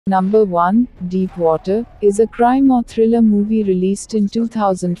Number 1, Deep Water, is a crime or thriller movie released in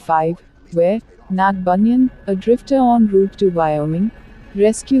 2005, where Nat Bunyan, a drifter en route to Wyoming,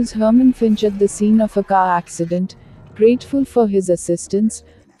 rescues Herman Finch at the scene of a car accident. Grateful for his assistance,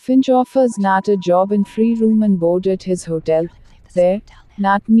 Finch offers Nat a job in free room and board at his hotel. There,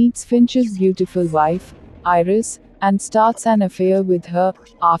 Nat meets Finch's beautiful wife, Iris, and starts an affair with her.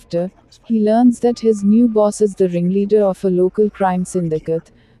 After, he learns that his new boss is the ringleader of a local crime syndicate.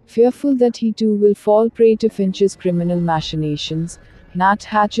 Fearful that he too will fall prey to Finch's criminal machinations, Nat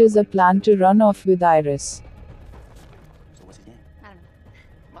hatches a plan to run off with Iris.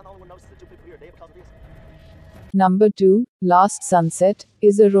 Number 2, Last Sunset,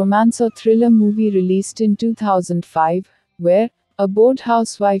 is a romance or thriller movie released in 2005, where a bored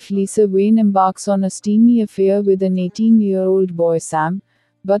housewife Lisa Wayne embarks on a steamy affair with an 18-year-old boy Sam,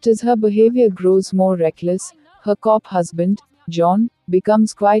 but as her behavior grows more reckless, her cop husband, John,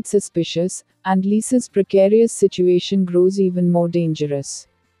 becomes quite suspicious, and Lisa's precarious situation grows even more dangerous.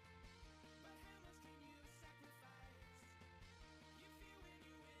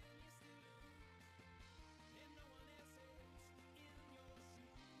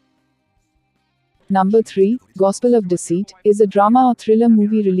 Number 3, Gospel of Deceit, is a drama or thriller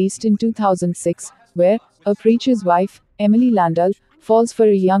movie released in 2006, where a preacher's wife, Emily Landau, falls for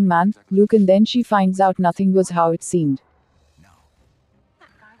a young man, Luke, and then she finds out nothing was how it seemed.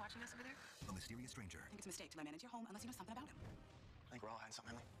 A mysterious stranger. I think it's a mistake to let man into your home unless you know something about him. I think we're all hiding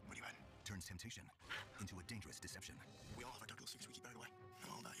something, Emily. What do you hiding? Turns temptation into a dangerous deception. We all have our dark little secrets we keep buried away.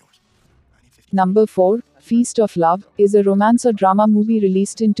 Not all about yours. I need 50. Number 4, Feast of Love, is a romance or drama movie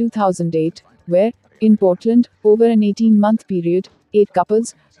released in 2008, where, in Portland, over an 18-month period, 8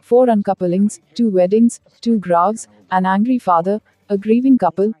 couples, 4 uncouplings, 2 weddings, 2 graves, an angry father, a grieving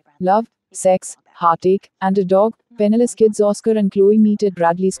couple, love, sex, heartache, and a dog, penniless kids Oscar and Chloe meet at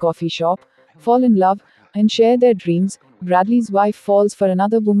Bradley's coffee shop, fall in love, and share their dreams. Bradley's wife falls for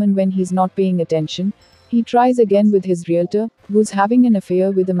another woman when he's not paying attention. He tries again with his realtor, who's having an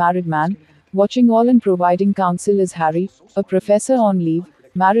affair with a married man. Watching all and providing counsel is Harry, a professor on leave,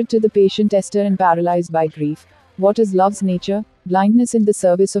 married to the patient Esther and paralyzed by grief. What is love's nature? Blindness in the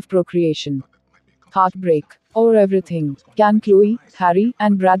service of procreation. Heartbreak. Or everything. Can Chloe, Harry,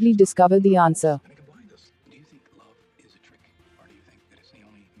 and Bradley discover the answer?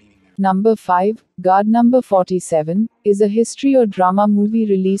 Number 5, Guard Number 47, is a history or drama movie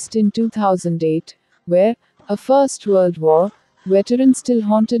released in 2008, where a First World War veteran still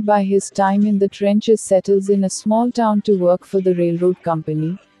haunted by his time in the trenches settles in a small town to work for the railroad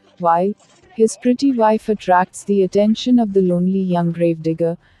company, while his pretty wife attracts the attention of the lonely young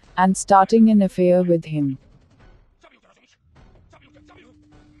gravedigger, and starting an affair with him.